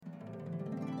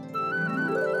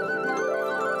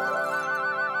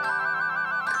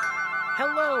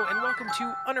Hello, and welcome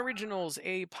to Unoriginals,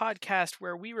 a podcast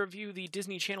where we review the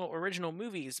Disney Channel original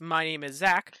movies. My name is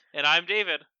Zach, And I'm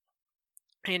David.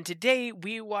 and today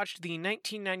we watched the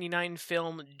 1999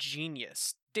 film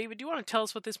Genius. David, do you want to tell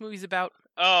us what this movie's about?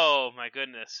 Oh my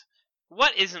goodness.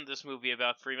 What isn't this movie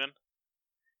about, Freeman?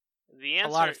 The answer...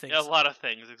 A lot of things. A lot of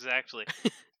things, exactly.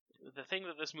 The thing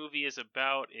that this movie is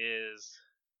about is...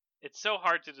 It's so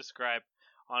hard to describe,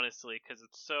 honestly, because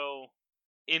it's so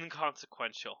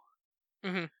inconsequential.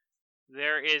 Mm-hmm.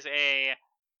 There is a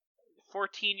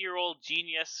 14-year-old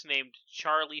genius named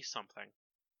Charlie something.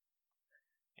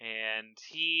 And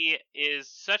he is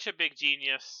such a big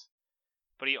genius,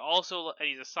 but he's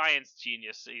a science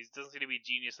genius. He doesn't seem to be a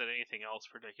genius at anything else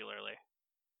particularly.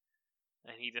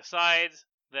 And he decides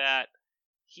that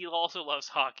he also loves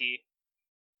hockey.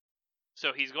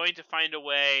 So he's going to find a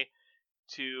way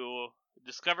to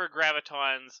discover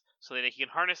gravitons so that he can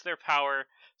harness their power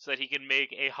so that he can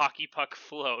make a hockey puck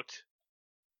float.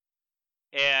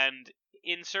 And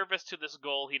in service to this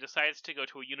goal, he decides to go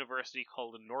to a university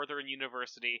called Northern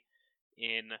University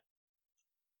in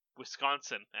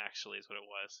Wisconsin, actually, is what it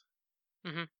was.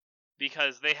 Mm-hmm.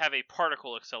 Because they have a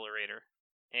particle accelerator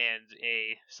and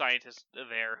a scientist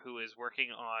there who is working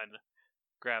on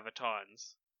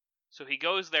gravitons. So he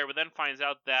goes there, but then finds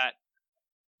out that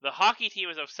the hockey team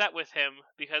is upset with him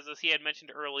because, as he had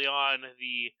mentioned early on,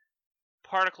 the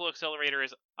particle accelerator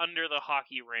is under the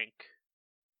hockey rink.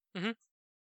 Mm-hmm.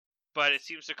 But it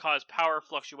seems to cause power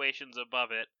fluctuations above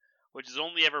it, which is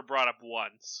only ever brought up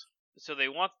once. So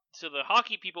the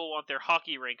hockey people want their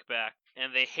hockey rink back,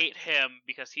 and they hate him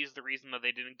because he's the reason that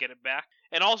they didn't get it back.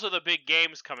 And also the big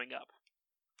game's coming up.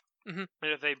 Mm-hmm.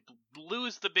 And if they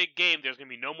lose the big game, there's going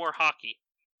to be no more hockey.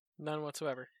 None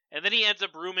whatsoever. And then he ends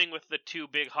up rooming with the two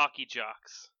big hockey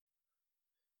jocks,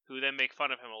 who then make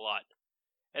fun of him a lot.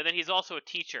 And then he's also a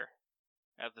teacher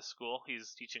at the school.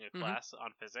 He's teaching a class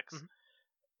on physics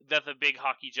that the big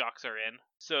hockey jocks are in.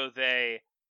 So they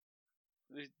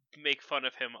make fun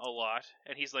of him a lot.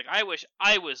 And he's like, I wish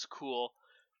I was cool.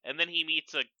 And then he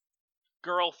meets a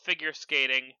girl figure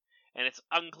skating, and it's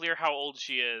unclear how old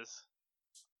she is.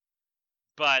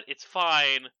 But it's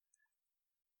fine,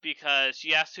 because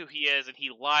she asks who he is, and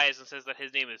he lies and says that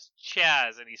his name is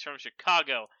Chaz, and he's from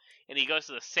Chicago, and he goes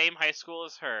to the same high school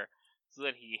as her. So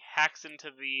then he hacks into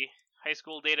the high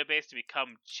school database to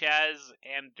become Chaz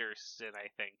Anderson, I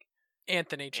think.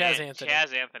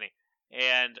 Chaz Anthony.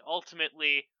 And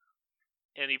ultimately,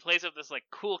 and he plays up this like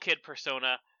cool kid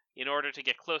persona in order to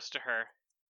get close to her.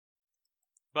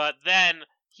 But then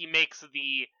he makes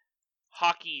the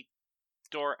hockey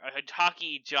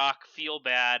jock feel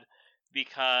bad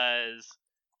because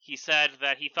he said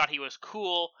that he thought he was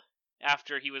cool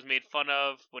after he was made fun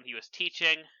of when he was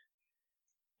teaching.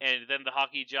 And then the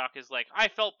hockey jock is like, I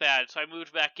felt bad, so I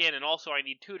moved back in, and also I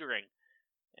need tutoring.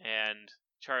 And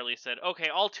Charlie said, okay,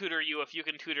 I'll tutor you if you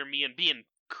can tutor me in being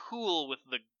cool with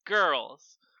the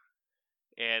girls.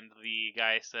 And the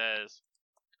guy says,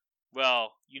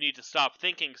 well, you need to stop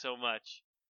thinking so much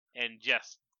and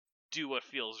just do what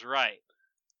feels right.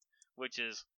 Which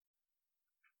is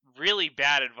really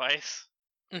bad advice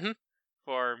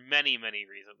for many, many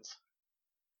reasons.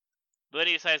 But then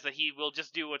he decides that he will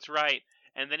just do what's right,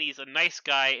 and then he's a nice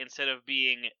guy instead of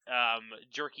being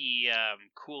jerky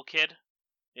cool kid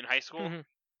in high school.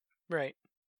 Mm-hmm. Right.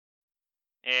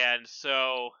 And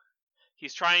so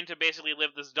he's trying to basically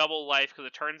live this double life, because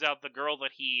it turns out the girl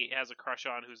that he has a crush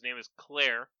on, whose name is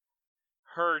Claire,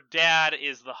 her dad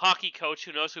is the hockey coach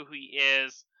who knows who he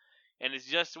is, and it's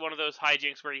just one of those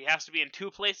hijinks where he has to be in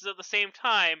two places at the same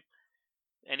time,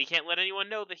 and he can't let anyone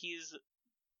know that he's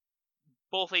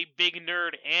both a big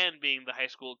nerd and being the high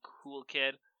school cool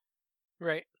kid.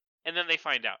 Right. And then they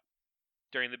find out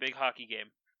during the big hockey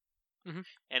game. Mm-hmm.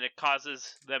 And it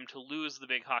causes them to lose the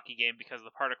big hockey game because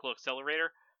the particle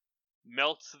accelerator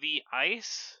melts the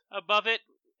ice above it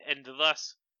and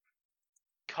thus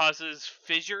causes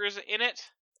fissures in it.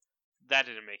 That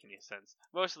didn't make any sense.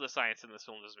 Most of the science in this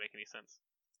film doesn't make any sense.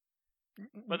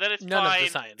 But then it's None fine of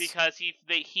the science. because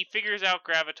he figures out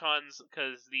gravitons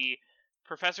because the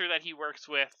professor that he works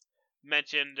with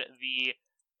mentioned the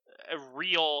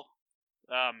real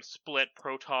split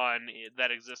proton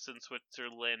that exists in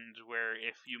Switzerland, where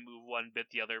if you move one bit,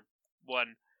 the other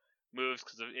one moves,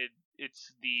 because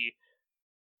it's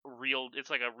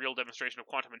like a real demonstration of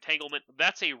quantum entanglement.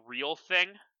 That's a real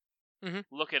thing. Mm-hmm.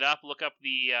 Look it up. Look up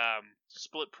the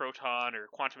split proton or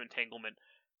quantum entanglement.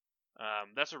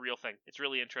 That's a real thing. It's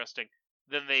really interesting.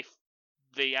 Then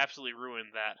they absolutely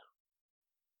ruined that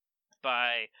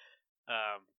by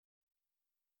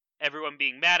everyone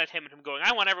being mad at him and him going,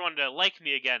 I want everyone to like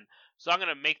me again, so I'm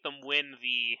going to make them win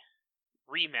the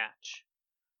rematch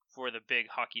for the big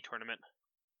hockey tournament,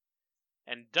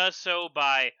 and does so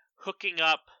by hooking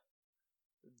up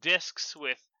discs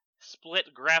with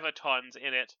split gravitons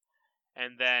in it,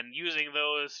 and then using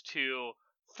those to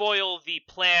foil the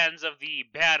plans of the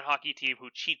bad hockey team who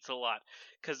cheats a lot,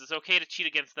 because it's okay to cheat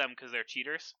against them because they're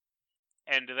cheaters,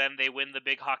 and then they win the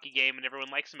big hockey game and everyone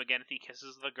likes him again if he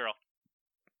kisses the girl,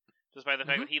 despite the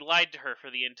fact that he lied to her for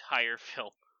the entire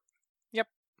film. Yep.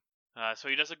 So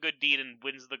he does a good deed and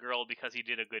wins the girl because he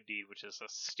did a good deed, which is a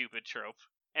stupid trope.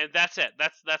 And that's it.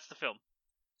 That's the film.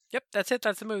 Yep, that's it.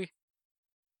 That's the movie.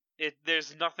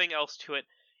 There's nothing else to it.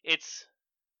 It's...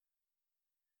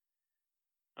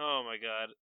 Oh my god.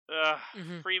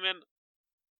 Freeman,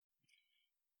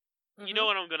 you know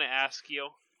what I'm going to ask you?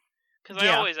 Because I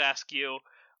always ask you,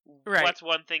 what's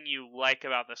one thing you like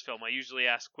about this film? I usually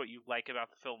ask what you like about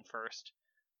the film first.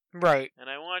 Right. And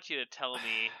I want you to tell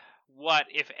me what,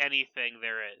 if anything,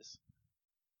 there is.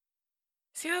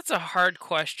 See, that's a hard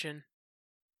question.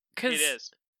 It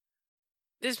is.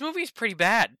 This movie's pretty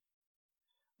bad.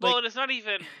 Well, and it's not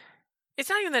even... It's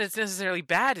not even that it's necessarily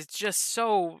bad, it's just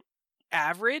so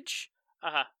average.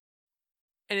 Uh-huh.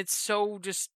 And it's so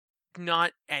just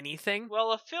not anything.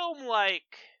 Well, a film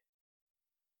like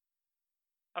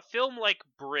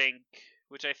Brink,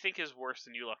 which I think is worse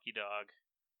than You Lucky Dog.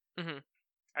 Mm-hmm.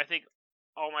 I think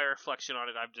all my reflection on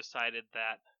it, I've decided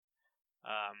that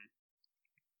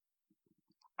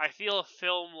I feel a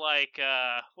film like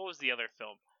what was the other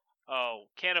film? Oh,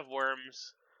 Can of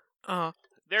Worms.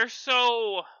 They're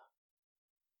so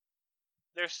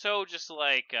just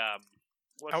like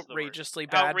what's outrageously the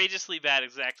word? bad. Outrageously bad,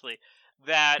 exactly.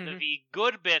 That the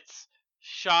good bits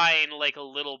shine like a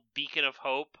little beacon of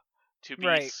hope to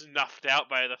be snuffed out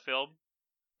by the film.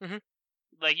 Mm-hmm.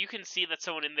 Like, you can see that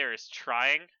someone in there is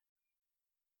trying,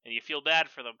 and you feel bad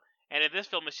for them. And in this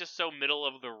film, it's just so middle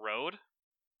of the road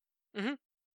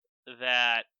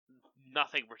that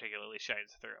nothing particularly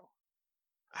shines through.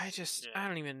 I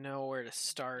don't even know where to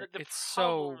start.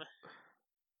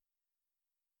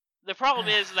 The problem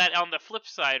is that on the flip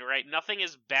side, right, nothing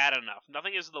is bad enough.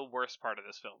 Nothing is the worst part of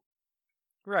this film.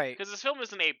 Right. Because this film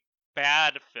isn't a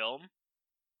bad film.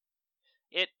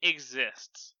 It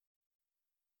exists.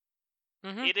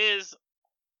 Mm-hmm. It is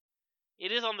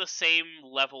on the same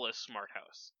level as Smart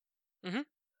House. Mm-hmm.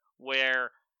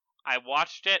 Where I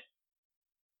watched it,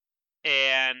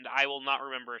 and I will not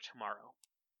remember it tomorrow.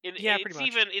 Pretty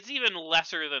much. It's even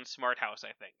lesser than Smart House,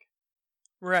 I think.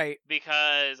 Right.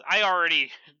 Because I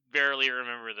already barely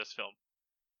remember this film.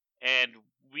 And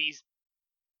we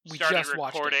started just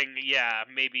recording,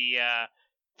 maybe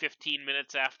 15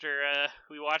 minutes after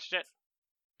we watched it.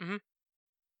 Mm-hmm.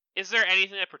 Is there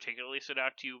anything that particularly stood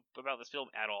out to you about this film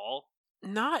at all?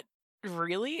 Not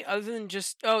really, other than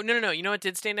just... Oh, no. You know what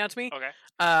did stand out to me? Okay.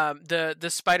 The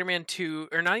Spider-Man 2...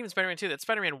 Or not even Spider-Man 2, that's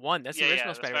Spider-Man 1. That's the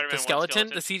original Spider-Man. The skeleton,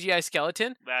 the CGI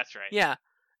skeleton. That's right. Yeah.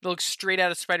 It looks straight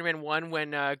out of Spider-Man 1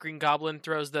 when Green Goblin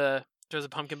throws a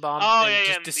pumpkin bomb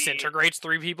just disintegrates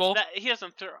 3 people. He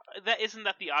doesn't throw... Isn't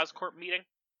that the Oscorp meeting?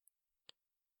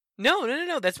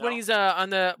 No. That's when he's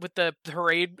with the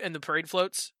parade and the parade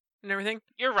floats and everything.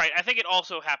 You're right. I think it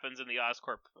also happens in the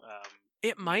Oscorp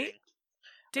it might. meeting.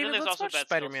 David, let's watch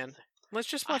Spider-Man. Let's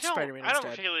just watch Spider-Man instead. I don't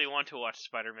particularly want to watch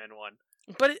Spider-Man 1.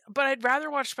 But I'd rather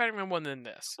watch Spider-Man 1 than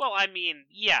this. Well, I mean,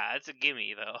 yeah, it's a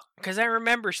gimme, though. Because I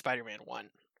remember Spider-Man 1.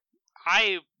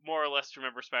 I more or less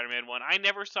remember Spider-Man 1. I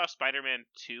never saw Spider-Man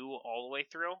 2 all the way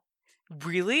through.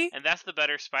 Really? And that's the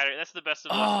better that's the best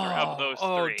of those three.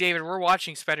 Oh, David, we're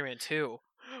watching Spider-Man 2.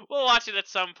 We'll watch it at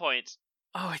some point.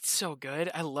 Oh, it's so good.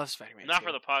 I love Spider-Man 2. Not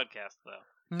for the podcast, though.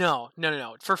 No.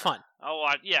 For fun. I'll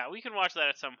watch. Yeah, we can watch that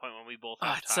at some point when we both have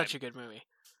time. It's such a good movie.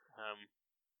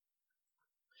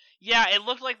 Yeah, it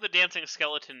looked like the dancing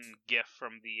skeleton gif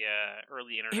from the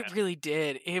early internet. It really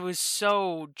did. It was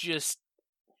so just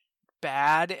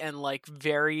bad and like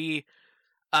very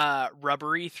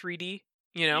rubbery 3D,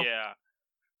 you know? Yeah.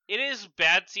 It is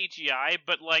bad CGI,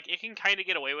 but like it can kind of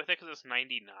get away with it because it's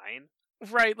 99.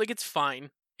 Right, like it's fine.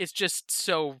 It's just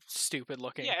so stupid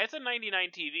looking. Yeah, it's a 99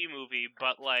 TV movie,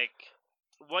 but like,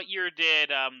 what year did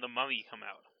The Mummy come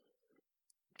out?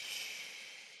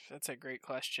 That's a great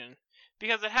question.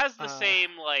 Because it has the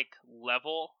same like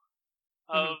level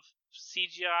of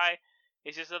CGI.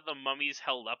 It's just that The Mummy's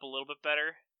held up a little bit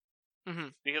better. Mm-hmm.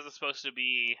 Because it's supposed to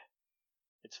be,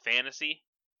 it's fantasy.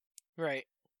 Right.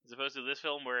 As opposed to this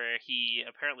film where he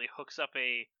apparently hooks up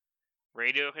a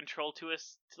radio control to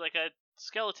like a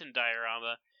skeleton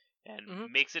diorama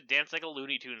and makes it dance like a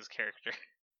Looney Tunes character.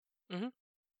 Mm-hmm.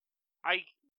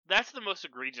 That's the most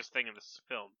egregious thing in this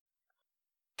film.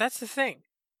 That's the thing.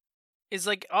 is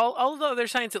like all the other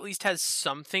science at least has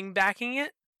something backing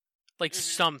it, like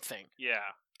something. Yeah.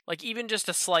 Like even just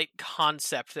a slight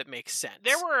concept that makes sense.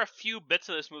 There were a few bits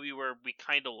of this movie where we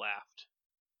kind of laughed.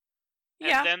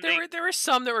 Yeah, there were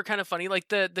some that were kind of funny, like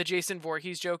the Jason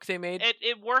Voorhees joke they made.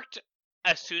 It worked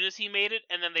as soon as he made it,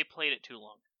 and then they played it too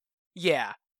long.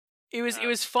 Yeah. It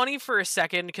was funny for a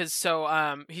second because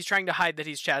he's trying to hide that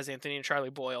he's Chaz Anthony and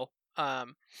Charlie Boyle.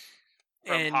 From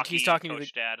and hockey he's talking coach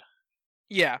to the dad.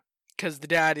 Yeah, because the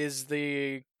dad is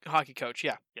the hockey coach.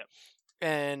 Yeah. Yep.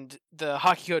 And the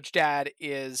hockey coach dad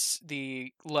is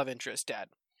the love interest dad.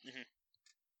 Mm-hmm.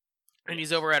 And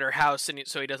he's over at her house, and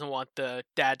so he doesn't want the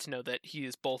dad to know that he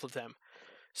is both of them.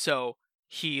 So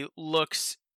he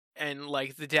looks, and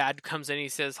like the dad comes in, he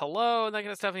says hello and that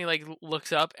kind of stuff, and he like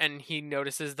looks up and he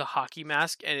notices the hockey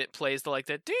mask, and it plays the like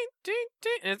the ding ding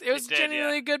ding. And it was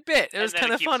genuinely a good bit. It was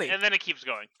kind of funny, and then it keeps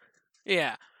going.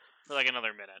 Yeah, for like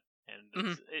another minute,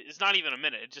 and it's not even a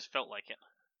minute. It just felt like it.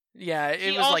 Yeah,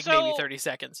 it was like maybe 30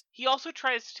 seconds. He also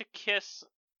tries to kiss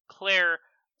Claire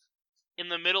in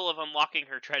the middle of unlocking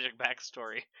her tragic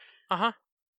backstory. Uh-huh.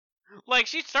 Like,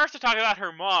 she starts to talk about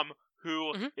her mom,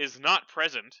 who is not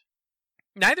present.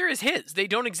 Neither is his. They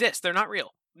don't exist. They're not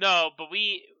real. No, but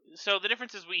so the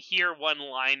difference is we hear one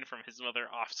line from his mother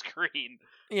off screen.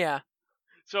 Yeah.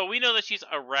 So we know that she's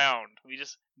around. We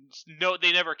just know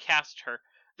they never cast her.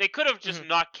 They could have just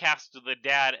not cast the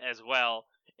dad as well,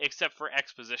 except for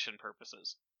exposition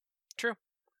purposes. True.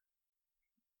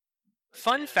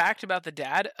 Fun fact about the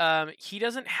dad, he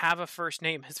doesn't have a first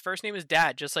name. His first name is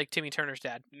Dad, just like Timmy Turner's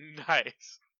dad.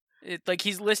 Nice. Like,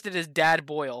 he's listed as Dad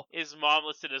Boyle. Is Mom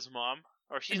listed as Mom?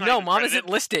 Or she's not No, even Mom credited? isn't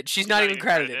listed. She's not even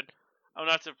credited. I'm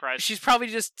not surprised. She's probably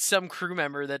just some crew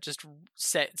member that just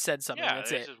said something. Yeah,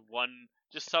 that's it's it.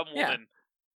 just some woman.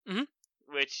 Yeah.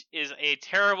 Which is a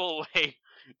terrible way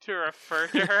to refer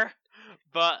to her,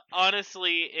 but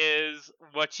honestly is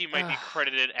what she might be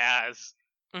credited as.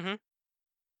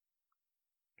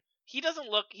 He's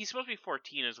supposed to be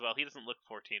 14 as well. He doesn't look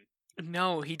 14.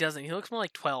 No, he doesn't. He looks more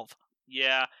like 12.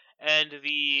 Yeah, and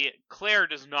the Claire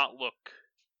does not look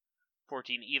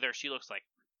 14 either. She looks like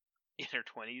in her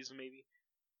 20s, maybe.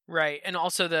 Right, and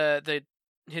also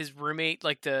his roommate,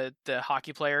 like the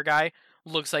hockey player guy,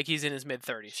 looks like he's in his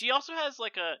mid-30s. She also has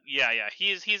like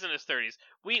he's in his 30s.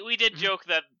 We did joke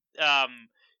that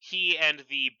he and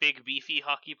the big beefy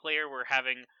hockey player were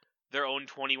having their own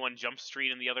 21 Jump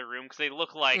Street in the other room because they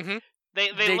look like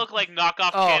they look like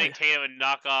knockoff Channing Tatum and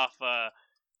knockoff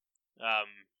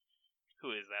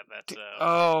who is that? That's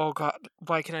oh god,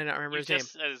 why can I not remember his name? You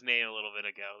just said his name a little bit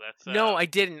ago. That's no, I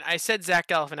didn't. I said Zach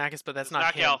Galifianakis, but that's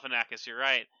not him. Galifianakis. You're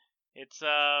right. It's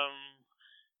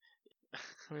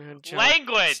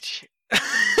language.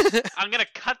 I'm gonna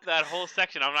cut that whole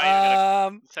section. I'm not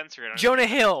even gonna censor it. Jonah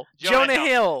Hill. Jonah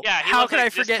Hill. Yeah, how could I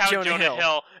forget Jonah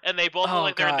Hill? And they both look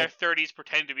like they're in their 30s,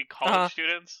 pretending to be college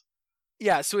students.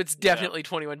 Yeah, so it's definitely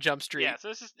 21 Jump Street. Yeah, so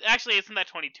this is actually isn't that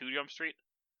 22 Jump Street?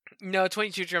 No,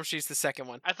 22 Jump Street's the second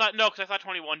one. I thought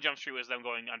 21 Jump Street was them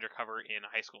going undercover in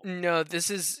high school. No, this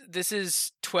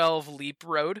is 12 Leap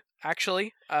Road,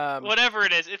 actually. Whatever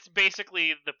it is, it's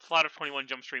basically the plot of 21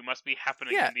 Jump Street must be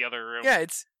happening in the other room. Yeah,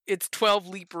 it's 12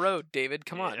 Leap Road, David.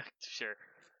 Come on. Sure.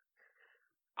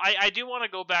 I do want to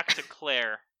go back to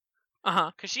Claire.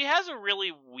 Because she has a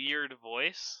really weird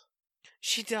voice.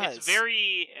 She does. It's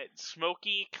very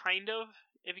smoky, kind of,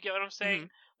 if you get what I'm saying.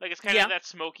 Like, it's kind of that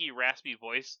smoky, raspy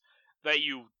voice that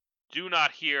you do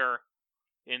not hear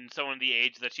in someone the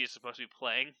age that she is supposed to be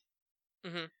playing.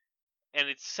 And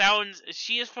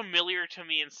she is familiar to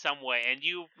me in some way, and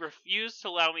you refuse to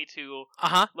allow me to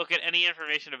look at any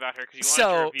information about her because you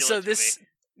want to reveal it to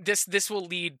me. This will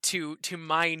lead to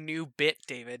my new bit,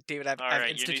 David. I've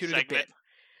instituted a bit.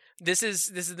 This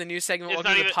is the new segment. It's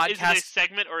not even, podcast. Is it a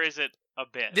segment or is it a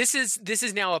bit? This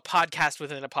is now a podcast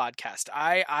within a podcast.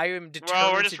 I am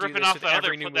determined to do this with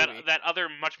every new movie. That other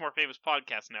much more famous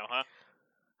podcast now,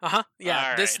 huh?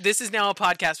 Yeah. This is now a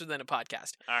podcast within a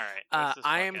podcast. All right.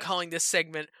 I am calling this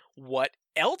segment "What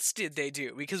Else Did They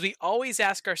Do?" because we always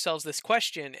ask ourselves this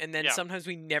question, and then sometimes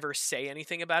we never say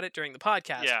anything about it during the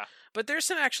podcast. Yeah. But there's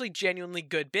some actually genuinely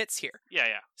good bits here. Yeah.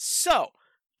 So,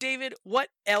 David, what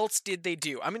else did they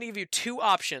do? I'm going to give you two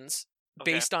options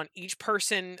based on each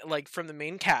person, like from the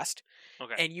main cast.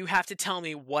 Okay. And you have to tell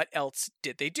me what else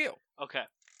did they do. Okay.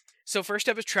 So first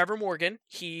up is Trevor Morgan.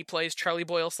 He plays Charlie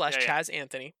Boyle / Chaz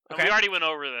Anthony. Okay. We already went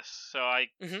over this, so I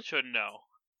should know.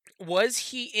 Was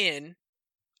he in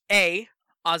A,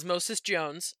 Osmosis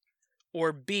Jones,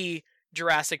 or B,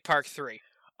 Jurassic Park 3?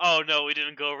 Oh no, we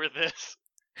didn't go over this.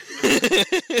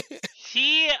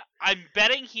 I'm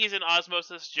betting he's in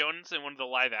Osmosis Jones in one of the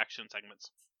live action segments.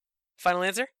 Final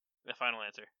answer? The final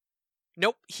answer.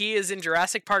 Nope. He is in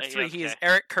Jurassic Park 3. He is Okay.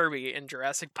 Eric Kirby in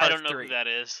Jurassic Park 3. I don't know who that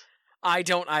is. I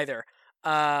don't either.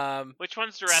 Which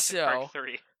one's Jurassic Park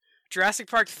 3? Jurassic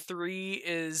Park 3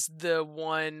 is the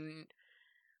one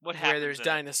where there's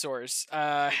dinosaurs.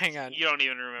 Hang on. You don't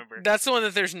even remember. That's the one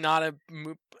that there's not a...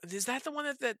 Is that the one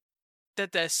that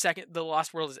the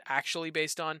Lost World is actually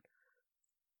based on?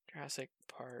 Jurassic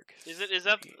Park. Is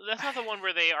that that's not the one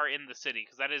where they are in the city,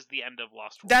 because that is the end of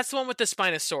Lost World. That's the one with the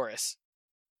Spinosaurus.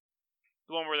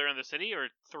 The one where they're in the city, or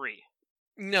 3?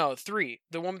 No, 3.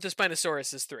 The one with the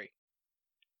Spinosaurus is 3.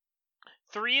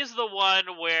 3 is the one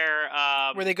where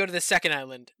they go to the second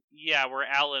island. Yeah, where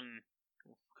Alan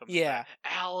comes back.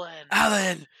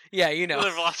 Alan! Yeah, you know. The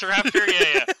Velociraptor?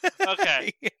 Yeah.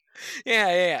 Okay.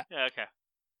 Yeah, okay.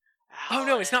 Oh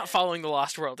no, it's not following the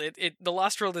Lost World. The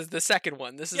Lost World is the second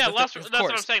one. This is that's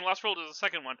what I'm saying. Lost World is the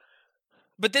second one.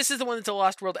 But this is the one that the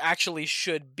Lost World actually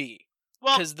should be.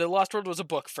 Well, because the Lost World was a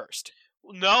book first.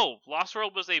 No, Lost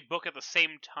World was a book at the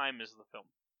same time as the film.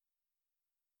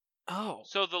 Oh.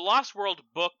 So the Lost World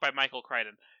book by Michael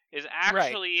Crichton is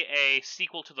actually a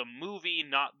sequel to the movie,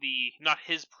 not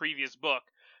his previous book,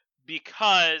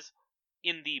 because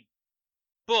in the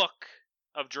book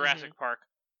of Jurassic Park,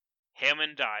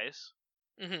 Hammond dies.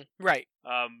 Right.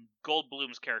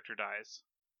 Goldblum's character dies.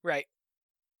 Right.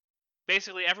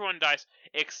 Basically, everyone dies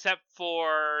except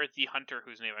for the hunter,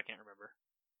 whose name I can't remember.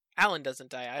 Alan doesn't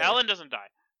die either. Alan doesn't die.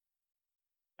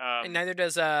 And neither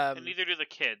does and neither do the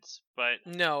kids, but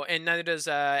no, and neither does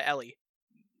Ellie.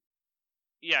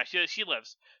 Yeah, she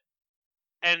lives,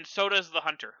 and so does the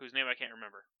hunter, whose name I can't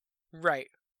remember. Right.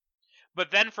 But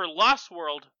then for Lost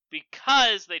World,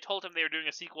 because they told him they were doing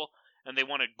a sequel and they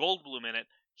wanted Goldblum in it,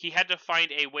 he had to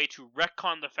find a way to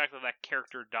retcon the fact that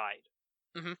character died.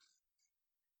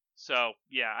 So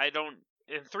yeah,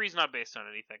 and 3's not based on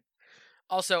anything.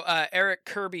 Also, Eric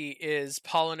Kirby is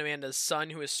Paul and Amanda's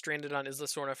son, who is stranded on Isla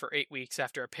Sorna for 8 weeks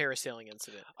after a parasailing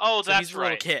incident. Oh, so that's he's a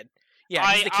little kid. Yeah,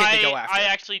 he's the kid they go after. I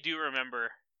actually do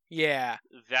remember. Yeah.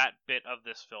 That bit of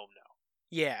this film now.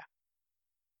 Yeah.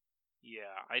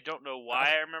 Yeah, I don't know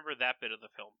why I remember that bit of the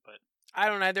film, but I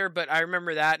don't either. But I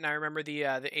remember that, and I remember the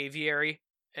aviary,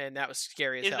 and that was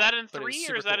scary as hell. Is that in 3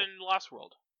 or is that in Lost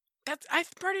World? I'm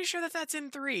pretty sure that's in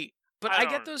 3. But I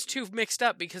get those two mixed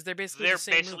up because they're basically the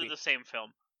same movie. The same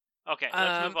film. Okay,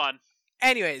 let's move on.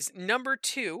 Anyways, number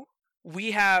 2,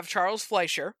 we have Charles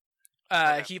Fleischer.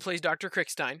 He plays Dr.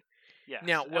 Crickstein. Yeah.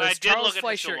 Now, was Charles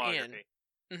Fleischer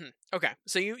in... Okay,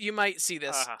 so you might see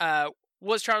this.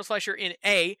 Was Charles Fleischer in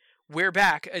A, We're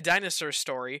Back, A Dinosaur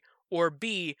Story, or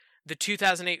B, the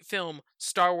 2008 film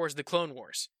Star Wars The Clone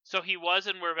Wars? So he was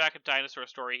in We're Back, A Dinosaur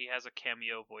Story. He has a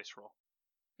cameo voice role.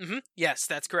 Yes,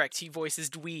 that's correct. He voices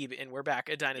Dweeb in We're Back,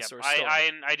 A Dinosaur Story.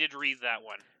 I did read that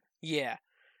one. Yeah.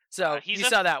 So, you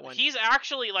saw that one. He's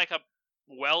actually like a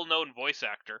well-known voice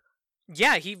actor.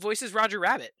 Yeah, he voices Roger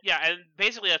Rabbit. Yeah, and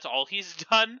basically that's all he's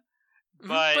done.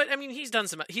 But I mean, he's done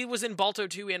some... He was in Balto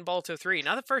 2 and Balto 3.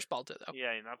 Not the first Balto, though.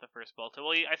 Yeah, not the first Balto.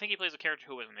 Well, I think he plays a character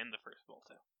who wasn't in the first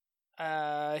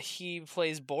Balto. He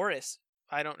plays Boris.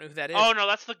 I don't know who that is. Oh, no,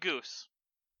 that's the goose.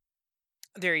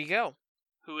 There you go.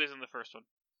 Who is in the first one.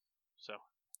 So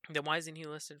then why isn't he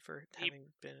listed for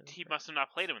having been? He must have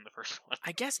not played him in the first one.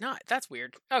 I guess not. That's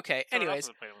weird. Okay. Anyways,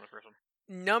 played him in the first one.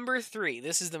 Number 3.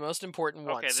 This is the most important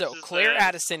one. Okay, so Claire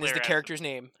Addison is the character's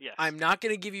name. Yes. I'm not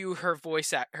going to give you her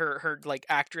voice, her like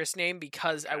actress name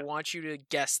because I want you to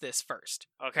guess this first.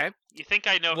 Okay. You think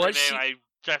I know her name? I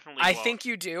definitely. I think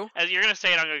you do. As you're going to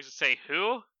say it, I'm going to say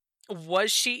who?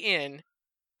 Was she in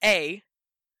A,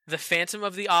 The Phantom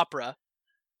of the Opera,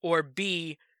 or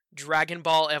B, Dragon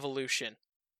Ball Evolution?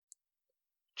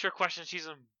 Trick question. She's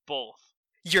in both.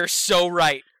 You're so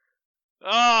right.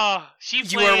 Oh, she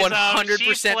plays. You are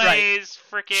 100% right.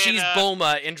 She's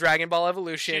Bulma in Dragon Ball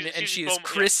Evolution, and she is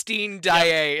Christine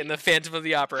Daae in The Phantom of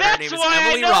the Opera. That's her name is why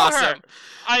Emily I know Rossum.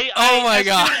 Her. Oh my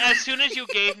god! As soon as you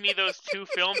gave me those two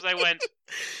films, I went,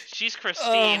 "She's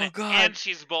Christine and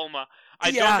she's Bulma."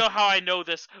 I don't know how I know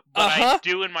this, but I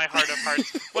do in my heart of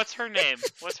hearts. What's her name?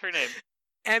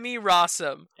 Emmy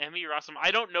Rossum. Emmy Rossum. I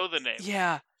don't know the name.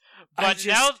 Yeah. But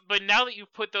now that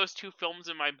you've put those two films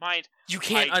in my mind, you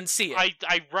can't unsee it.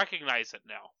 I recognize it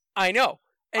now. I know.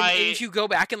 And if you go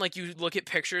back and like you look at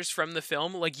pictures from the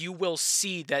film, like you will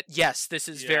see that yes, this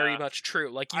is very much true.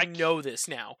 Like you know this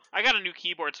now. I got a new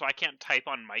keyboard, so I can't type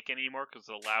on mic anymore because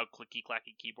it's a loud clicky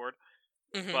clacky keyboard.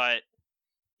 But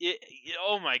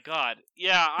oh my god,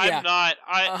 I'm not.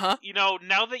 You know,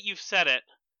 now that you've said it,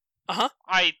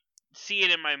 I see it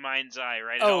in my mind's eye.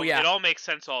 Right? It all makes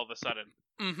sense all of a sudden.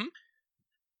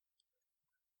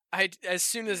 as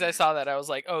soon as I saw that, I was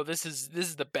like, oh, this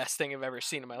is the best thing I've ever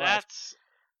seen in my life. That's...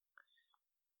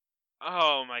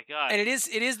 Oh my god. And it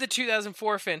is the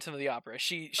 2004 Phantom of the Opera.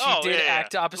 She Oh, did yeah, yeah.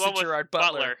 act opposite One with Gerard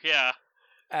Butler yeah.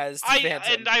 as the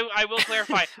Phantom. And I will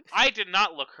clarify, I did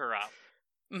not look her up.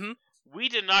 Mhm. We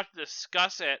did not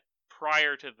discuss it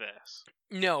prior to this.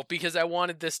 No, because I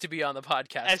wanted this to be on the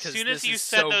podcast. As soon as you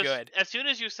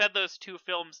said those two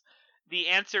films, the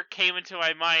answer came into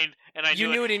my mind, and I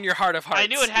knew it in your heart of hearts. I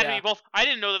knew it had to be both. I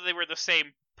didn't know that they were the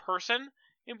same person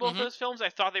in both Mhm. those films. I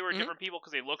thought they were different people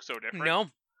because they look so different. No.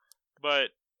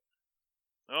 But,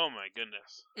 oh my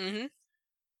goodness. Mm-hmm.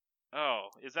 Oh,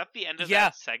 is that the end of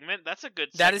that segment? That's a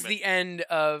good segment. That is the end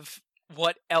of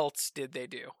what else did they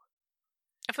do.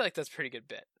 I feel like that's a pretty good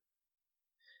bit.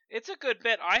 It's a good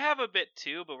bit. I have a bit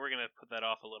too, but we're going to put that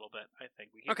off a little bit, I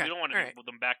think. We don't want to do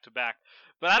them back to back.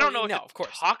 But I don't know what to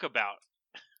talk about.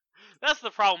 That's the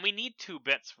problem. We need 2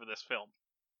 bits for this film.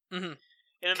 Mm-hmm. And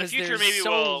in the future,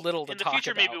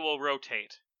 maybe we'll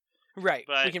rotate. Right.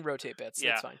 But, we can rotate bits.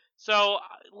 Yeah. That's fine. So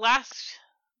last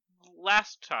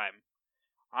time,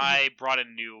 I brought a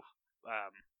new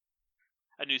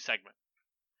segment.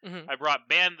 Mm-hmm. I brought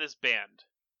Ban This Band.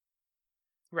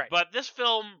 Right. But this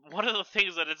film, one of the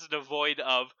things that it's devoid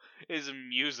of is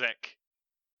music.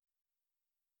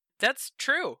 That's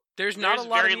true. There's not a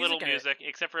lot of music. Very little music,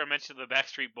 except for a mention of the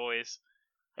Backstreet Boys,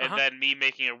 and then me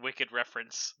making a Wicked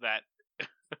reference that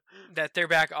that they're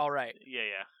back all right.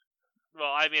 Yeah.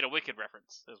 Well, I made a Wicked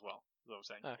reference as well, is what I'm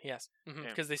saying. Oh, yes.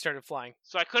 Because they started flying.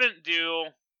 So I couldn't do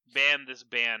Ban This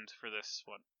Band for this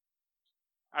one.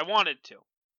 I wanted to,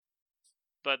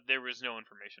 but there was no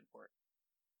information for it.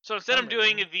 So instead I'm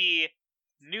doing the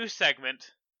new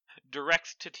segment,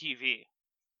 Direct to TV.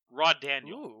 Rod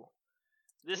Daniel. Ooh.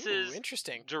 This is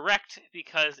interesting. Direct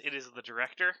because it is the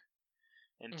director,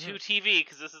 and to TV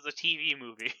because this is a TV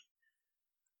movie.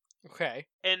 Okay.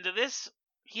 And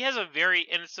he has and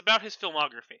it's about his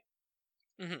filmography.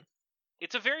 Mm-hmm.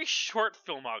 It's a very short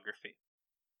filmography.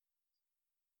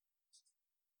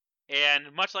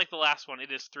 And much like the last one,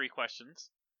 it is 3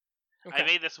 questions. Okay. I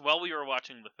made this while we were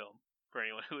watching the film, for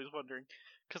anyone who was wondering.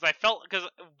 Because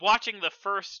watching the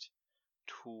first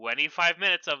 25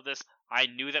 minutes of this, I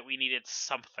knew that we needed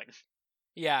something.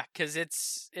 Yeah, because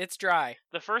it's dry.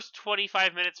 The first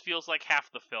 25 minutes feels like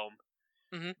half the film.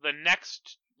 Mm-hmm. The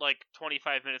next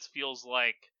 25 minutes feels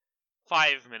like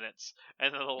 5 minutes,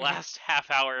 and then the last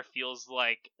half hour feels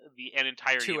like an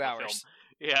entirety 2 of the hours.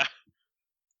 Film. Yeah.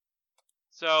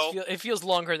 So it feels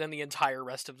longer than the entire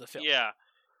rest of the film. Yeah,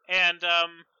 and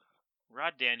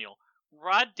Rod Daniel.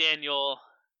 Rod Daniel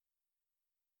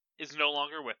is no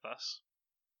longer with us.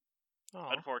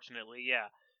 Aww. Unfortunately, yeah.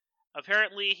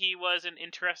 Apparently, he was an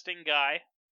interesting guy,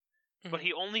 but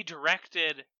he only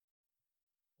directed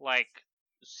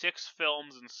 6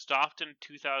 films and stopped in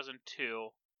 2002.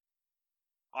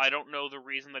 I don't know the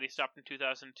reason that he stopped in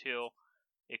 2002.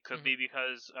 It could be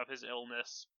because of his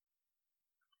illness.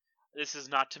 This is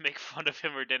not to make fun of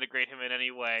him or denigrate him in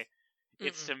any way.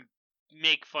 It's to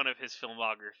make fun of his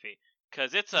filmography,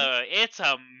 because it's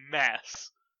a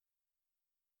mess.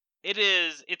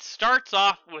 It starts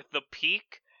off with the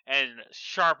peak and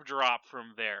sharp drop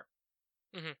from there.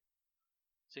 Mm-hmm.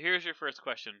 So here's your first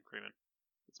question, Freeman.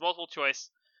 It's multiple choice,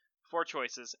 4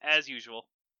 choices, as usual.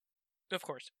 Of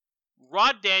course.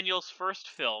 Rod Daniel's first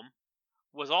film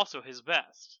was also his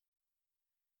best.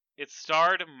 It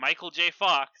starred Michael J.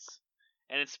 Fox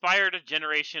and inspired a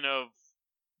generation of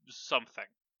something.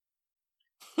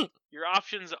 Your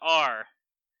options are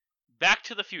Back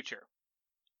to the Future,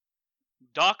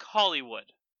 Doc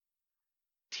Hollywood,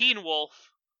 Teen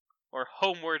Wolf, or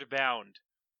Homeward Bound.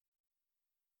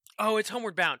 Oh, it's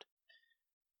Homeward Bound.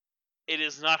 It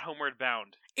is not Homeward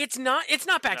Bound. It's not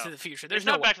Back to the Future. There's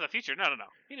not Back to the Future. No.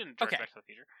 He didn't direct Back to the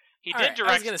Future. He did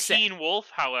direct Teen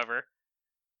Wolf, however.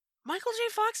 Michael J.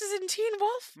 Fox is in Teen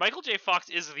Wolf? Michael J. Fox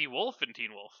is the wolf in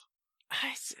Teen Wolf.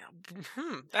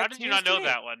 How did you not know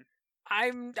that one?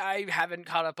 I haven't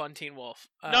caught up on Teen Wolf.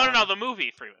 No, the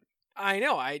movie, Freeman. I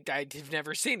know. I've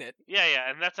never seen it. Yeah,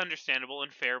 and that's understandable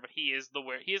and fair. But he is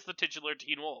the titular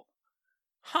Teen Wolf.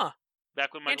 Huh.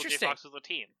 Back when Michael J. Fox was a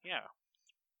teen. Yeah.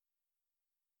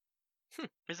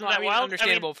 Isn't that wild?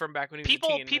 Understandable from back when he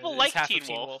was a teen. People like Teen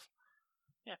Wolf.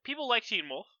 Yeah, people like Teen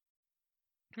Wolf.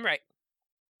 Right.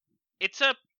 It's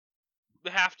a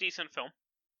half-decent film.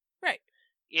 Right.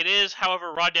 It is,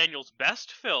 however, Rod Daniel's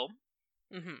best film.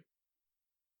 Mm-hmm.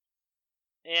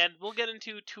 And we'll get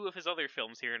into 2 of his other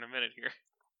films here in a minute here.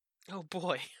 Oh,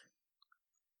 boy.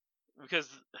 Because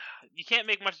you can't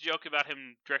make much joke about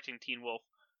him directing Teen Wolf.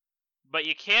 But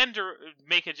you can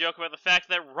make a joke about the fact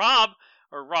that Rob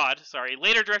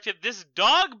later directed this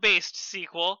dog-based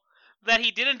sequel that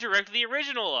he didn't direct the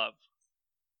original of.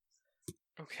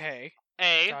 Okay.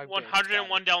 A. Dog-based, 101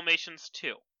 got it. Dalmatians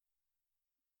 2.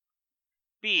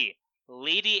 B.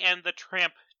 Lady and the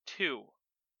Tramp 2.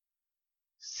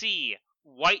 C.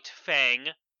 White Fang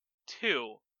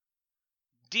 2.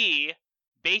 D.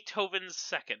 Beethoven's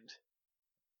Second.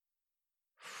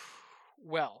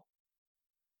 Well,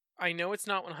 I know it's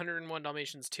not 101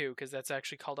 Dalmatians 2, because that's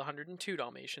actually called 102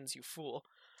 Dalmatians, you fool.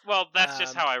 Well, that's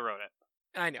just how I wrote it.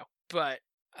 I know, but,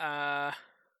 And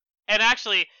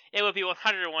actually, it would be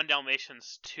 101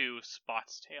 Dalmatians 2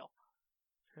 Spot's Tale.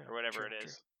 Or whatever it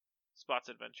is. Spot's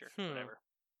Adventure. Whatever.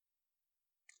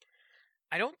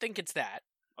 I don't think it's that.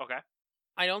 Okay.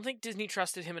 I don't think Disney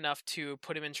trusted him enough to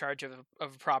put him in charge of a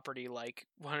property like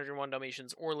 101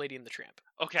 Dalmatians or Lady and the Tramp.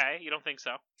 Okay, you don't think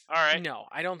so? Alright. No,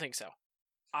 I don't think so.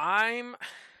 I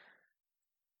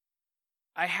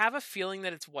have a feeling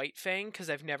that it's White Fang, because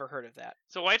I've never heard of that.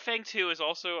 So White Fang 2 is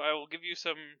also, I will give you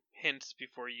some hints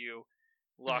before you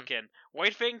lock in.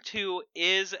 White Fang 2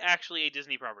 is actually a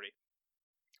Disney property.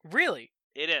 Really?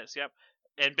 It is, yep.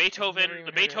 And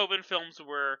the Beethoven films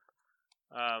were...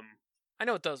 I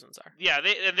know what those ones are. Yeah,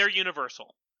 they're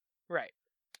Universal. Right.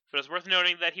 But it's worth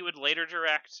noting that he would later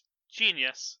direct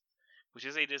Genius, which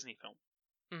is a Disney film.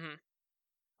 Mm-hmm.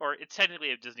 Or it's technically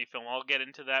a Disney film. I'll get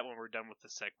into that when we're done with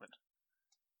this segment.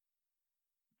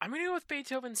 I'm going to go with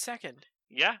Beethoven's Second.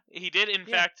 Yeah, he did in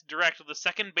fact direct the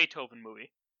second Beethoven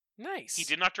movie. Nice. He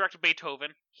did not direct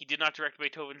Beethoven. He did not direct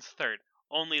Beethoven's third.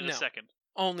 Only the second.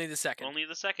 Only the second. Only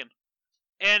the second.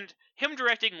 And him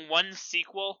directing one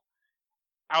sequel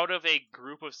out of a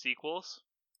group of sequels.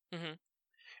 Mm-hmm.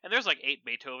 And there's like 8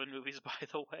 Beethoven movies, by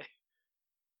the way.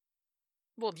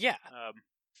 Well, yeah.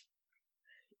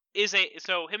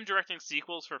 So him directing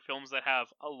sequels for films that have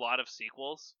a lot of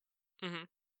sequels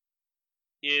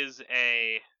is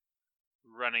a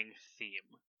running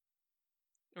theme.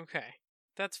 Okay.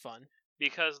 That's fun.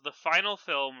 Because the final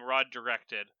film Rod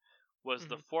directed was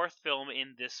the 4th film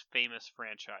in this famous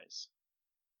franchise.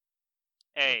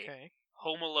 A. Okay.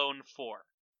 Home Alone 4.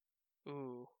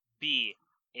 Ooh. B.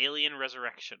 Alien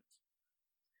Resurrection.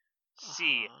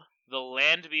 C. The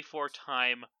Land Before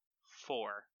Time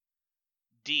 4.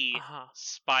 D.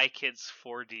 Spy Kids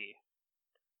 4D.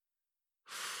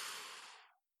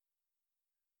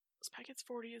 Spy Kids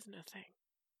 4D isn't a thing.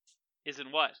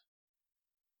 Isn't what?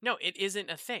 No, it isn't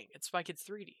a thing. It's Spy Kids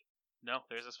 3D. No,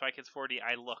 there's a Spy Kids 4D.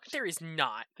 I looked. There is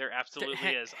not. There absolutely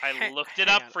is. I looked it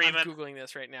up, Freeman. I'm Googling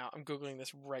this right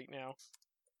now.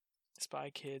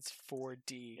 Spy Kids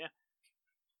 4D. Yeah.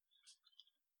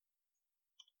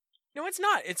 No, it's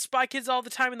not. It's Spy Kids All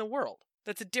the Time in the World.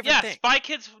 That's a different thing. Spy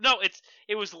Kids. No,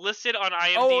 it was listed on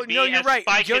IMDb. Oh no, you're as right.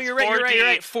 Spy Kids You're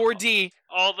right. 4D.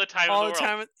 All the time in the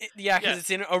world. Yeah, because it's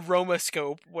in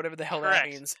Aromascope, whatever the hell that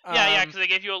means. Yeah, because they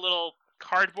gave you a little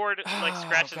cardboard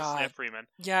scratch and sniff, Freeman.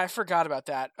 Yeah, I forgot about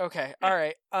that. Okay, all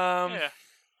right. Yeah.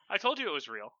 I told you it was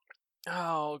real.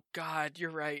 Oh God, you're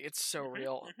right. It's so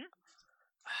real.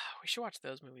 We should watch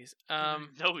those movies.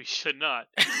 No, we should not.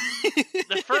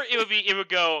 The first, it would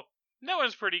go. That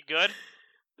one's pretty good.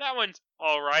 That one's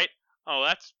all right. Oh,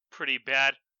 that's pretty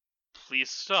bad. Please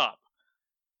stop.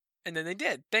 And then they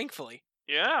did, thankfully.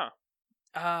 Yeah.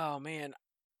 Oh man,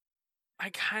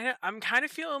 I'm kind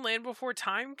of feeling Land Before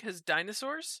Time because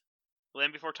dinosaurs.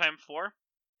 Land Before Time 4.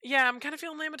 Yeah, I'm kind of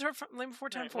feeling Land Before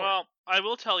Time 4. Well, I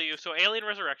will tell you. So, Alien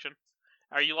Resurrection.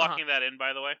 Are you locking that in,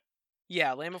 by the way?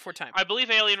 Yeah, Land Before Time. I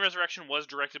believe Alien Resurrection was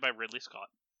directed by Ridley Scott.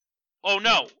 Oh,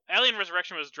 no. Alien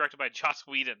Resurrection was directed by Joss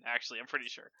Whedon, actually. I'm pretty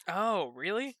sure. Oh,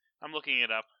 really? I'm looking it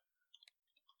up.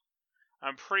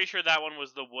 I'm pretty sure that one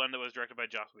was the one that was directed by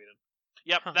Joss Whedon.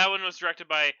 Yep, that one was directed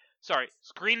by... Sorry,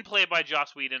 screenplay by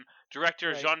Joss Whedon,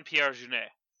 director Jean-Pierre Jeunet.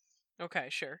 Okay,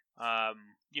 sure.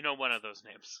 You know one of those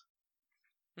names.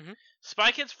 Mm-hmm.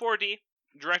 Spy Kids 4D,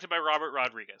 directed by Robert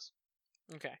Rodriguez.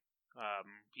 Okay.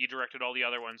 He directed all the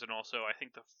other ones and also, I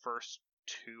think, the first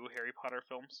 2 Harry Potter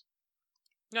films.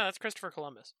 No, that's Christopher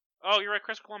Columbus. Oh, you're right,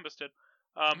 Chris Columbus did.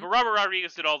 But Robert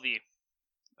Rodriguez did all the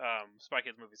Spy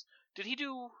Kids movies. Did he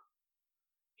do...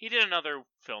 He did another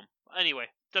film. Anyway,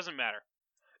 doesn't matter.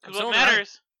 Because what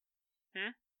matters...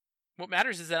 What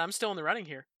matters is that I'm still in the running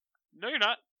here. No, you're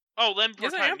not. Oh, Land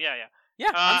Before Time. Yeah.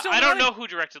 Yeah, I'm still in the I don't running. know who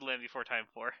directed Land Before Time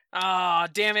 4. Ah,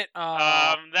 damn it.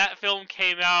 That film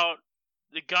came out...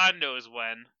 God knows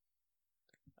when.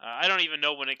 I don't even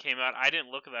know when it came out. I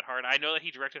didn't look that hard. I know that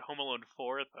he directed Home Alone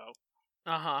 4, though.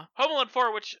 Uh-huh. Home Alone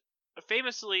 4, which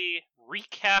famously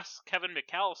recasts Kevin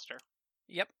McAllister.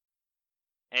 Yep.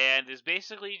 And is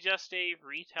basically just a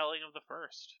retelling of the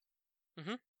first.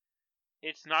 Mm-hmm.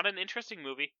 It's not an interesting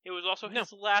movie. It was also No.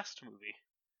 his last movie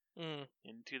Mm.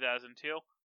 in 2002.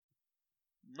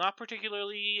 Not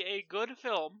particularly a good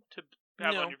film to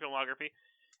have No. on your filmography.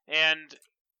 And,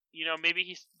 maybe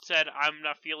he said, I'm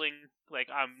not feeling like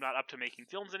I'm not up to making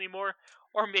films anymore.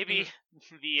 Or maybe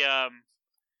the,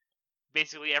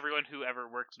 basically everyone who ever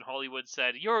worked in Hollywood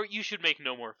said, you should make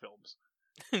no more films.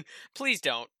 Please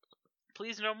don't.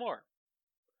 Please no more.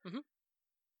 Mhm.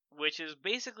 Which is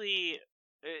basically,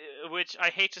 which I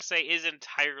hate to say is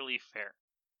entirely fair.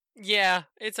 Yeah,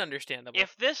 it's understandable.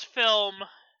 If this film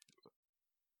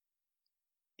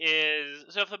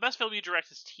if the best film you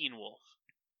direct is Teen Wolf,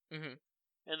 Mhm.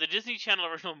 and the Disney Channel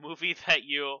original movie that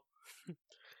you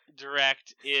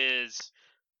direct is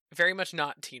Very much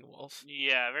not Teen Wolf.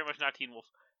 very much not Teen Wolf,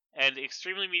 and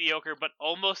extremely mediocre, but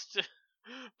almost,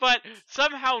 but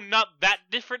somehow not that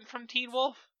different from Teen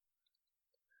Wolf.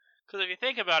 Because if you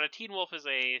think about it, Teen Wolf is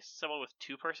someone with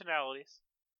two personalities.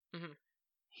 Mhm.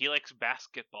 He likes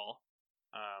basketball.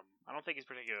 I don't think he's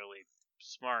particularly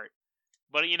smart.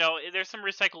 But there's some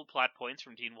recycled plot points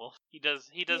from Teen Wolf. He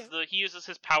uses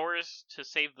his powers to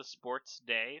save the sports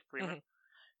day. Freeman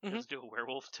does do a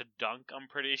werewolf to dunk. I'm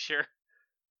pretty sure.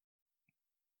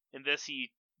 In this,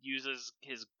 he uses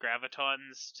his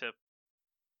gravitons to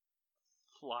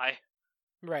fly.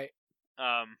 Right.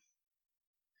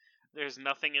 There's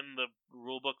nothing in the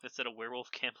rulebook that said a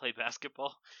werewolf can't play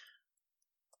basketball.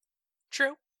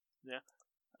 True. Yeah.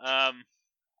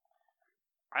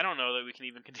 I don't know that we can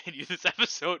even continue this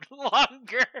episode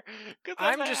longer.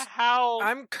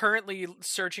 I'm currently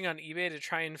searching on eBay to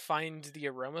try and find the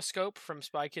Aromascope from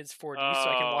Spy Kids 4D so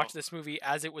I can watch this movie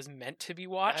as it was meant to be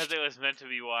watched. As it was meant to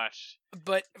be watched.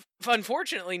 But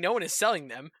unfortunately, no one is selling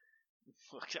them.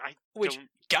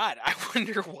 God, I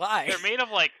wonder why. They're made of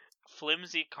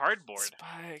flimsy cardboard.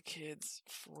 Spy Kids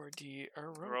 4D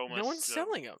Aromascope. No one's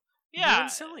selling them. Yeah. No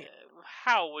one's selling it.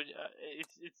 How would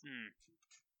it's?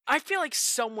 I feel like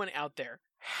someone out there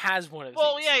has one of these.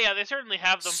 Well, yeah, they certainly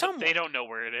have them, but they don't know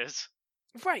where it is.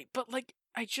 Right, but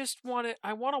I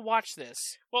want to watch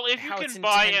this. Well, if you can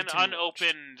buy an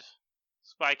unopened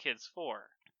Spy Kids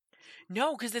 4.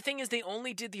 No, because the thing is, they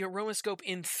only did the Aromascope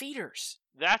in theaters.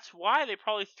 That's why they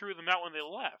probably threw them out when they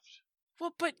left.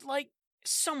 Well, but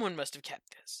someone must have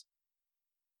kept this.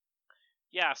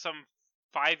 Yeah, some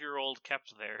 5-year-old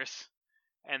kept theirs.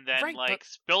 And then, right,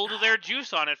 spilled their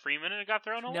juice on it, Freeman, and it got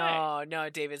thrown away. No,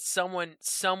 David. Some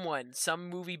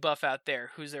movie buff out there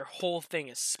whose their whole thing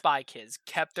is Spy Kids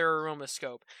kept their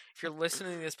Aromascope. If you're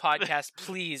listening to this podcast,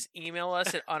 please email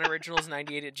us at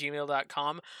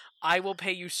unoriginals98@gmail.com. I will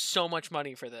pay you so much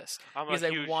money for this because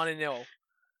I want to know.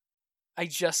 I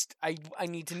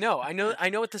need to know. I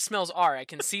know what the smells are. I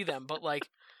can see them, but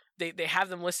they have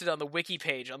them listed on the wiki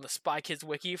page on the Spy Kids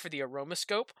wiki for the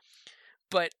Aromascope.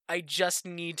 But I just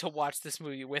need to watch this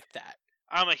movie with that.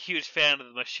 I'm a huge fan of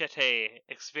the Machete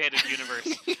Expanded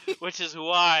Universe, which is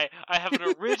why I have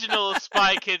an original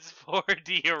Spy Kids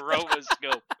 4D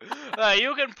Aromascope.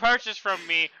 You can purchase from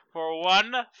me for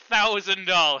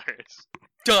 $1,000.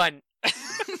 Done.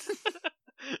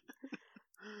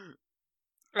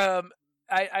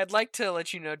 I'd like to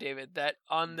let you know, David, that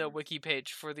on the wiki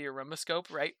page for the Aromascope,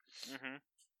 right? Mm-hmm.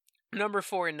 Number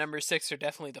 4 and number 6 are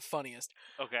definitely the funniest.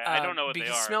 Okay, I don't know what they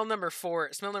are. Smell number 4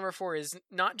 is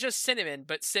not just cinnamon,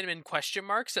 but cinnamon question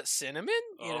marks at cinnamon,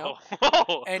 know?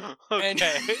 Oh, and,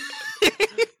 okay.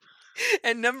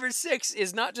 And number 6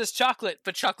 is not just chocolate,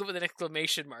 but chocolate with an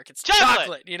exclamation mark. It's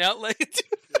chocolate, Yeah.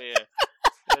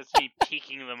 That's me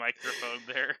peeking the microphone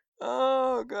there.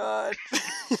 Oh, God.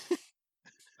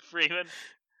 Freeman?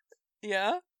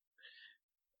 Yeah?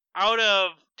 Out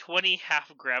of 20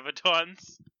 half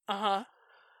gravitons... Uh-huh.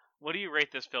 What do you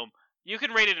rate this film? You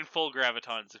can rate it in full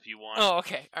gravitons if you want. Oh,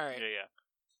 okay. All right. Yeah.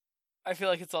 I feel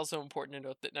like it's also important to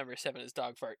note that number 7 is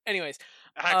dog fart. Anyways.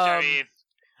 I mean,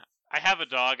 I have a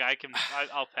dog.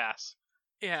 I'll pass.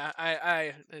 Yeah,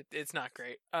 it's not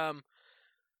great. I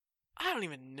don't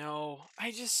even know.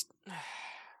 Because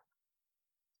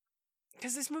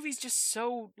this movie's just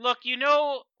so... Look,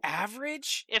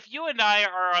 average? If you and I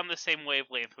are on the same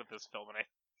wavelength with this film, and I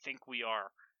think we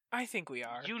are... I think we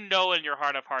are. You know in your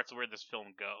heart of hearts where this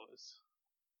film goes.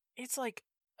 It's like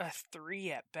a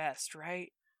 3 at best,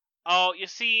 right? Oh, you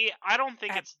see, I don't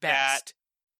think it's that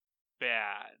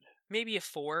bad. Maybe a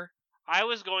 4?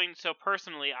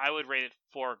 Personally, I would rate it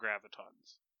 4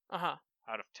 gravitons. Uh-huh.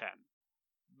 Out of 10.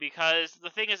 Because the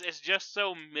thing is, it's just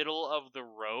so middle of the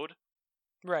road.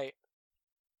 Right.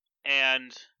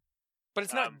 But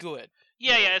it's not good.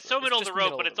 Yeah, it's so middle of the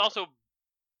road, but it's also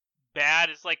bad.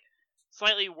 It's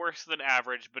slightly worse than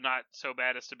average, but not so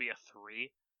bad as to be a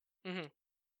 3. Mm-hmm.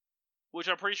 which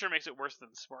I'm pretty sure makes it worse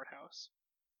than Smart House.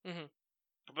 Mm-hmm.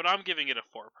 But I'm giving it a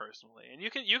 4 personally, and you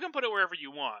can put it wherever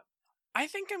you want. I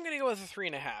think I'm gonna go with a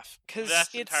 3.5 because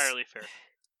That's entirely fair.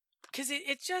 Because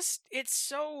it's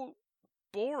so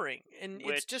boring and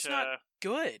it's just not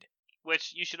good.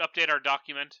 Which you should update our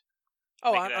document.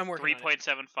 Oh, I'm working on it.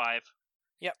 3.75.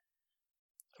 Yep.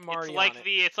 I'm already on it.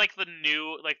 It's like the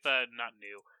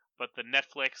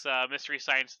Netflix Mystery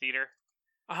Science Theater.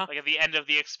 Uh-huh. Like at the end of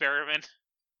the experiment.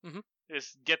 Mm-hmm.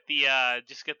 Just get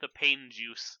the pain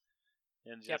juice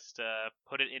and just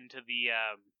put it into the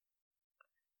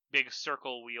big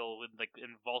circle wheel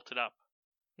and vault it up.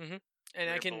 Mm-hmm. And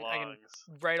I can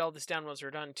write all this down once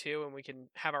we're done too, and we can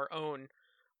have our own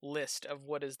list of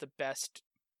what is the best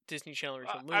Disney Channel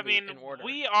original movie in order.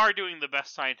 We are doing the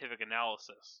best scientific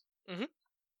analysis. Mm-hmm.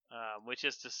 Which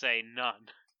is to say none.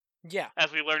 Yeah.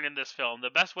 As we learned in this film, the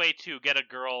best way to get a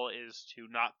girl is to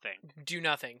not think. Do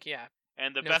nothing, yeah.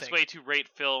 And the best way to rate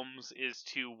films is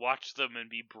to watch them and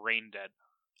be brain dead.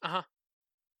 Uh-huh.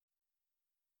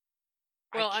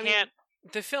 Well, I mean,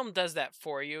 the film does that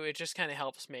for you. It just kind of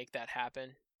helps make that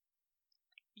happen.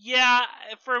 Yeah,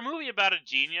 for a movie about a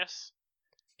genius...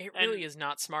 It really is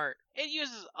not smart. It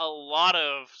uses a lot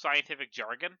of scientific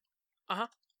jargon. Uh-huh.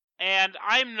 And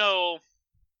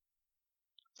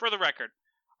for the record,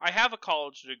 I have a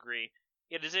college degree.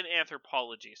 It is in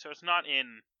anthropology, so it's not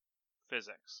in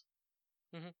physics.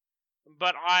 Mm-hmm.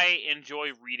 But I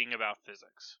enjoy reading about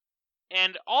physics.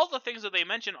 And all the things that they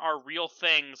mention are real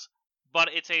things, but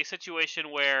it's a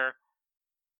situation where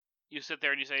you sit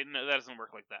there and you say, no, that doesn't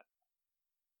work like that.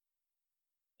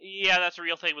 Yeah, that's a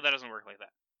real thing, but that doesn't work like that.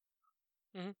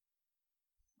 Mm-hmm.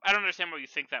 I don't understand why you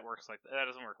think that works like that. That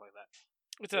doesn't work like that.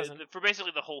 It doesn't. For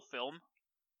basically the whole film.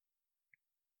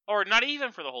 Or not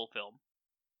even for the whole film.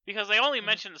 Because they only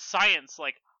mention science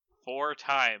 4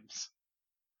 times.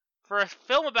 For a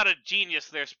film about a genius,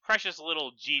 there's precious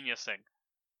little geniusing.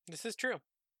 This is true.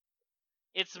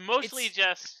 It's mostly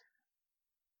just...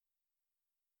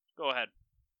 Go ahead.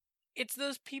 It's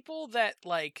those people that,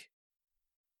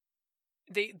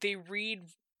 they read,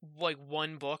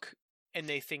 one book, and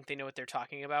they think they know what they're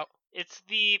talking about. It's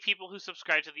the people who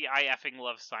subscribe to the I effing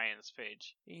love science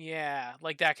page. Yeah,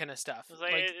 that kind of stuff.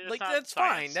 That's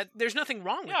science. Fine. There's nothing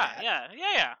wrong with that.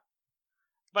 Yeah.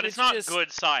 But it's not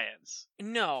good science.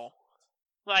 No.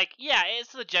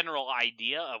 It's the general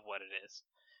idea of what it is.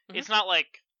 Mm-hmm. It's not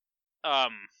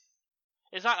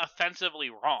it's not offensively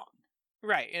wrong.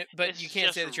 Right, but you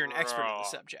can't say that you're an expert on the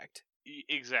subject.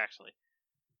 Exactly.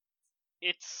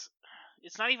 It's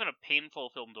not even a painful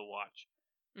film to watch.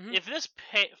 Mm-hmm. If this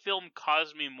film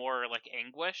caused me more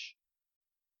anguish,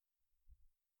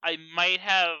 I might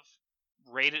have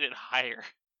rated it higher.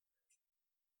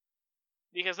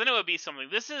 Because then it would be something.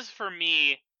 This is for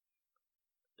me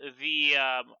the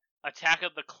Attack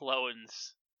of the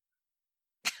Clones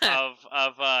of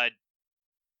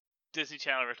Disney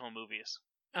Channel original movies.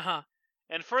 Uh-huh.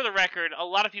 And for the record, a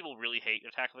lot of people really hate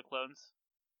Attack of the Clones.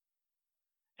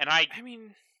 And I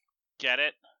get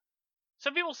it.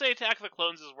 Some people say Attack of the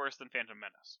Clones is worse than Phantom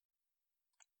Menace.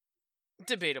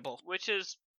 Debatable. Which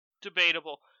is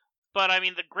debatable. But,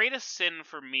 the greatest sin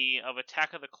for me of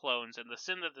Attack of the Clones, and the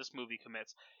sin that this movie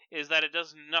commits, is that it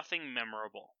does nothing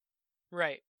memorable.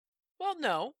 Right. Well,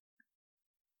 no.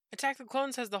 Attack of the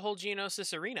Clones has the whole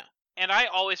Geonosis arena. And I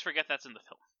always forget that's in the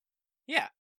film. Yeah.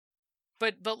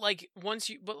 But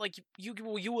once you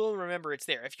will remember it's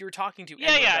there. If you're talking to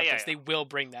anyone about this, they will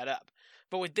bring that up.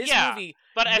 But with this movie,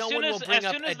 but no one will bring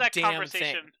up a damn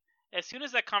thing. As soon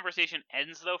as that conversation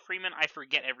ends, though, Freeman, I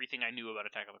forget everything I knew about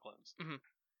Attack of the Clones. Mm-hmm.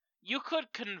 You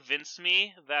could convince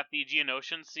me that the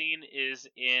Geonosian scene is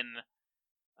in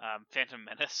Phantom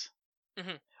Menace.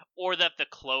 Mm-hmm. Or that the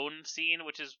clone scene,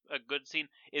 which is a good scene,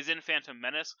 is in Phantom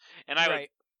Menace. And I would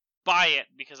buy it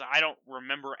because I don't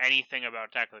remember anything about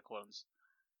Attack of the Clones.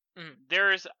 Mm-hmm.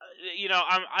 There's,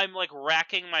 I'm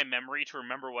racking my memory to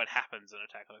remember what happens in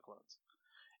Attack of the Clones.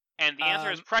 And the answer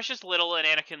is precious little, and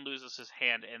Anakin loses his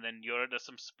hand, and then Yoda does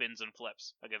some spins and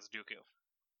flips against Dooku.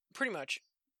 Pretty much.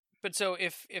 But so,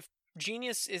 if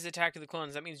Genius is Attack of the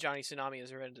Clones, that means Johnny Tsunami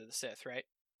is Revenge of the Sith, right?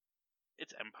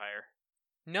 It's Empire.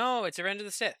 No, it's Revenge of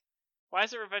the Sith. Why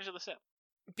is it Revenge of the Sith?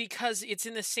 Because it's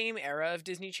in the same era of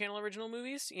Disney Channel original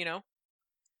movies,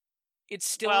 It's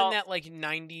still in that,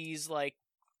 90s,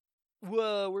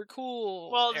 whoa, we're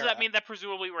cool Well, does era. that mean that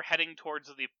presumably we're heading towards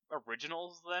the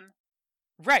originals, then?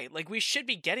 Right, we should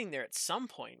be getting there at some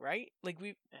point, right?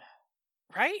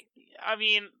 Right?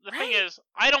 The thing is,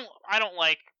 I don't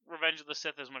like Revenge of the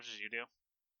Sith as much as you do.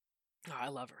 Oh, I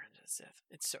love Revenge of the Sith.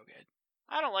 It's so good.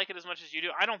 I don't like it as much as you do.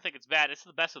 I don't think it's bad. It's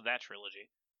the best of that trilogy.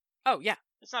 Oh, yeah.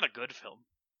 It's not a good film.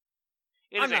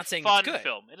 It I'm is not a saying fun it's good.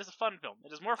 film. It is a fun film.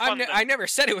 It is more fun than... I never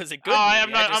said it was a good Oh, movie.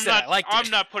 I'm not. I just said I liked I'm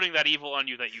it. not putting that evil on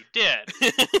you that you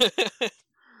did.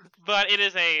 But it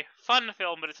is a fun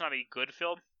film, but it's not a good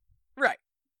film. Right.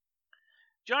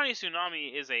 Johnny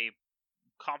Tsunami is a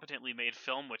competently made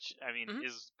film, which, I mean, Mhm.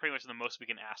 is pretty much the most we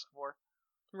can ask for.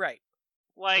 Right.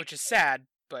 Like, Which is sad,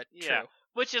 but yeah. true.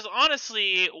 Which is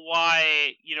honestly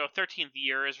why, 13th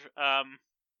Year is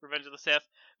Revenge of the Sith,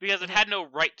 because it Mhm. had no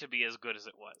right to be as good as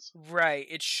it was. Right.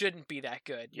 It shouldn't be that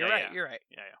good. You're Yeah, right. yeah. You're right.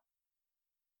 Yeah.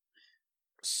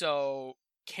 So,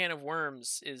 Can of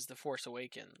Worms is The Force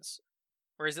Awakens.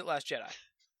 Or is it Last Jedi?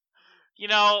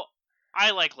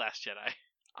 I like Last Jedi.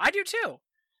 I do too.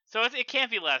 So it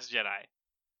can't be Last Jedi.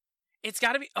 It's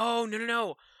gotta be... Oh,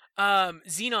 no.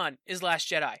 Xenon is Last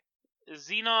Jedi.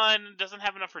 Xenon doesn't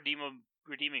have enough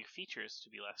redeeming features to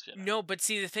be Last Jedi. No, but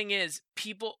see, the thing is,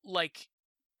 people, we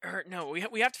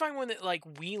have to find one that,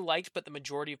 we liked, but the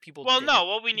majority of people didn't. No,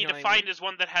 what we need You know to what I find is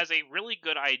one that has a really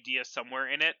good idea somewhere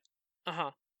in it,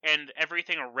 Uh-huh. and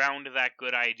everything around that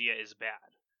good idea is bad.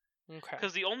 Okay.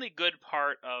 Because the only good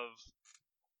part of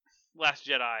Last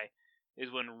Jedi is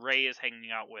when Rey is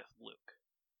hanging out with Luke.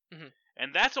 Mhm.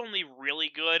 And that's only really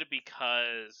good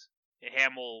because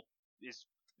Hamill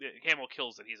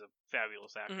kills it. He's a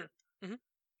fabulous actor. Mhm.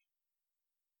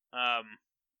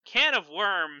 Can of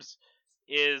Worms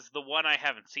is the one I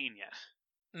haven't seen yet.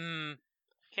 Can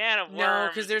of Worms. No,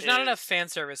 because there's not enough fan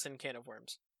service in Can of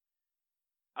Worms.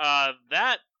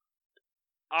 That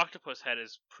octopus head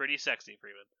is pretty sexy,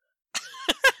 Freeman.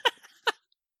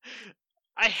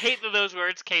 I hate that those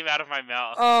words came out of my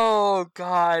mouth. Oh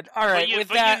God! All right, we're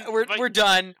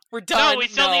done. We're done. No, we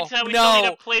still need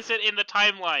to place it in the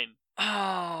timeline.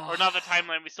 Oh. Or not the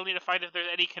timeline. We still need to find if there's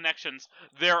any connections.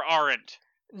 There aren't.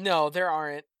 No, there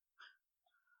aren't.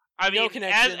 I mean,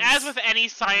 connections. as with any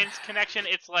science connection,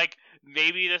 it's like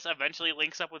maybe this eventually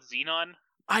links up with Xenon.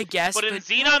 I guess. But in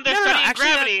Xenon, they're studying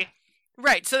gravity.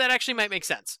 Right, so that actually might make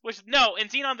sense. In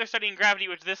Xenon, they're studying gravity,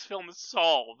 which this film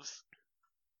solves.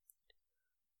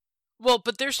 Well,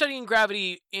 but they're studying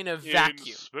gravity in a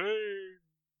vacuum. Space.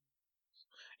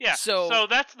 Yeah, so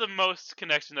that's the most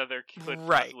connection that there could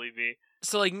possibly be.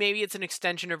 So, maybe it's an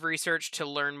extension of research to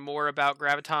learn more about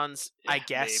gravitons, I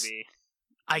guess. Maybe.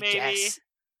 I guess.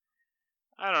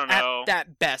 I don't know.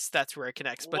 At best, that's where it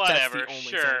connects, but Whatever, that's the only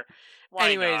sure. thing. Why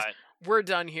Anyways, not? we're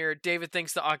done here. David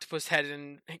thinks the octopus head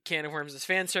in Can of Worms is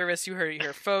fan service. You heard it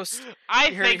here first. I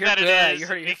think that it is you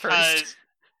heard it here because first.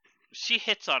 she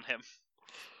hits on him.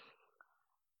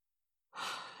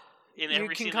 You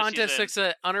can contact us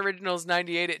at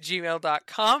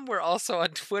unoriginals98@gmail.com. We're also on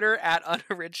Twitter at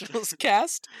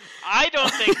unoriginalscast. I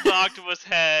don't think the octopus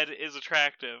head is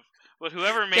attractive, but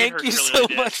whoever made her Thank you clearly so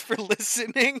did. much for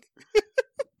listening.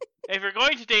 If you're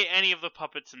going to date any of the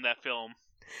puppets in that film,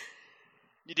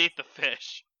 you date the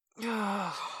fish.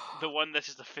 The one that's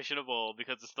just a fish in a bowl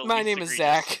because it's the My least name is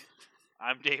egregious. Zach.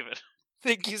 I'm David.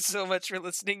 Thank you so much for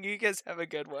listening. You guys have a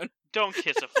good one. Don't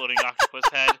kiss a floating octopus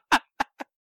head.